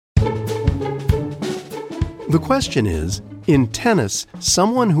The question is, in tennis,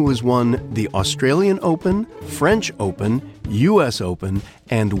 someone who has won the Australian Open, French Open, US Open,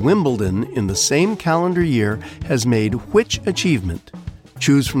 and Wimbledon in the same calendar year has made which achievement?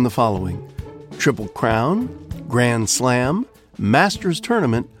 Choose from the following: Triple Crown, Grand Slam, Masters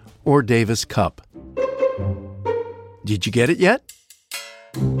Tournament, or Davis Cup. Did you get it yet?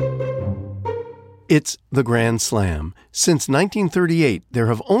 It's the Grand Slam. Since 1938, there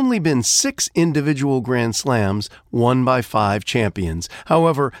have only been 6 individual Grand Slams won by 5 champions.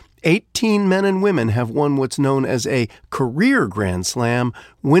 However, 18 men and women have won what's known as a career Grand Slam,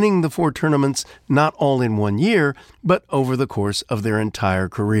 winning the 4 tournaments not all in one year, but over the course of their entire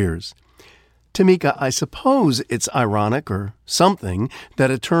careers. Tamika, I suppose it's ironic or something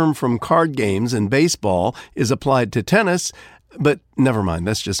that a term from card games and baseball is applied to tennis, but never mind,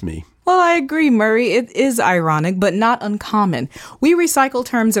 that's just me. Well, I agree, Murray. It is ironic, but not uncommon. We recycle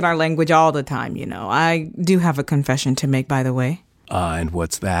terms in our language all the time, you know. I do have a confession to make, by the way. And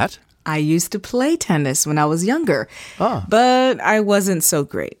what's that? I used to play tennis when I was younger, but I wasn't so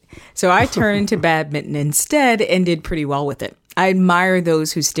great. So I turned to badminton instead and did pretty well with it. I admire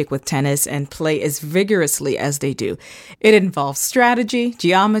those who stick with tennis and play as vigorously as they do. It involves strategy,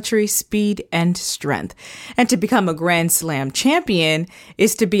 geometry, speed, and strength. And to become a Grand Slam champion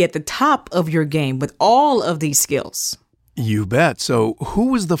is to be at the top of your game with all of these skills. You bet. So who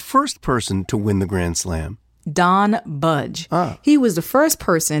was the first person to win the Grand Slam? Don Budge. He was the first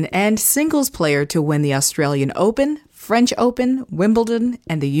person and singles player to win the Australian Open, French Open, Wimbledon,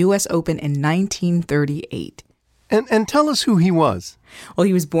 and the US Open in 1938. And tell us who he was. Well,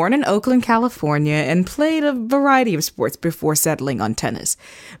 he was born in Oakland, California, and played a variety of sports before settling on tennis.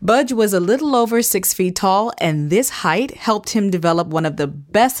 Budge was a little over 6 feet tall, and this height helped him develop one of the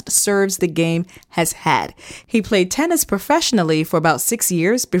best serves the game has had. He played tennis professionally for about 6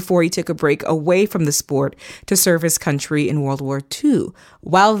 years before he took a break away from the sport to serve his country in World War II.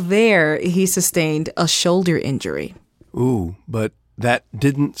 While there, he sustained a shoulder injury. Ooh, but that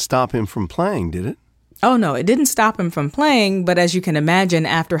didn't stop him from playing, did it? Oh, no, it didn't stop him from playing, but as you can imagine,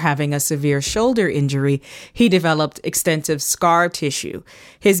 after having a severe shoulder injury, he developed extensive scar tissue.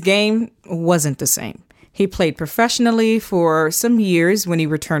 His game wasn't the same. He played professionally for some years when he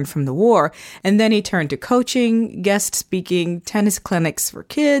returned from the war, and then he turned to coaching, guest speaking, tennis clinics for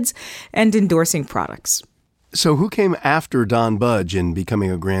kids, and endorsing products. So who came after Don Budge in becoming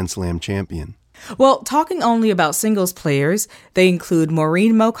a Grand Slam champion? Well, talking only about singles players, they include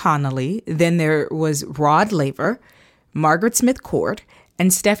Maureen Mo Connolly, then there was Rod Laver, Margaret Smith Court, and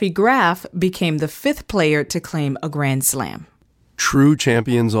Steffi Graf became the 5th player to claim a Grand Slam. True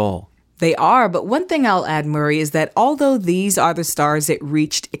champions all. They are, but one thing I'll add, Murray, is that although these are the stars that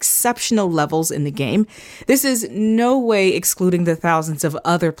reached exceptional levels in the game, this is no way excluding the thousands of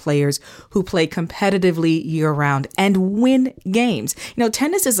other players who play competitively year-round and win games. You know,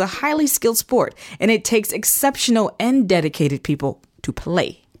 tennis is a highly skilled sport, and it takes exceptional and dedicated people to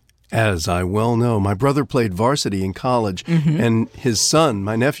play. As I well know, my brother played varsity in college, and his son,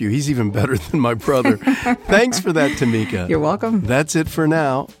 my nephew, he's even better than my brother. Thanks for that, Tamika. You're welcome. That's it for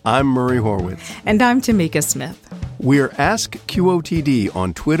now. I'm Murray Horwitz. And I'm Tamika Smith. We're Ask QOTD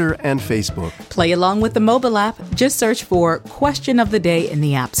on Twitter and Facebook. Play along with the mobile app. Just search for Question of the Day in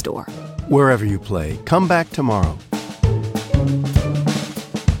the App Store. Wherever you play, come back tomorrow.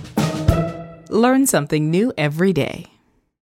 Learn something new every day.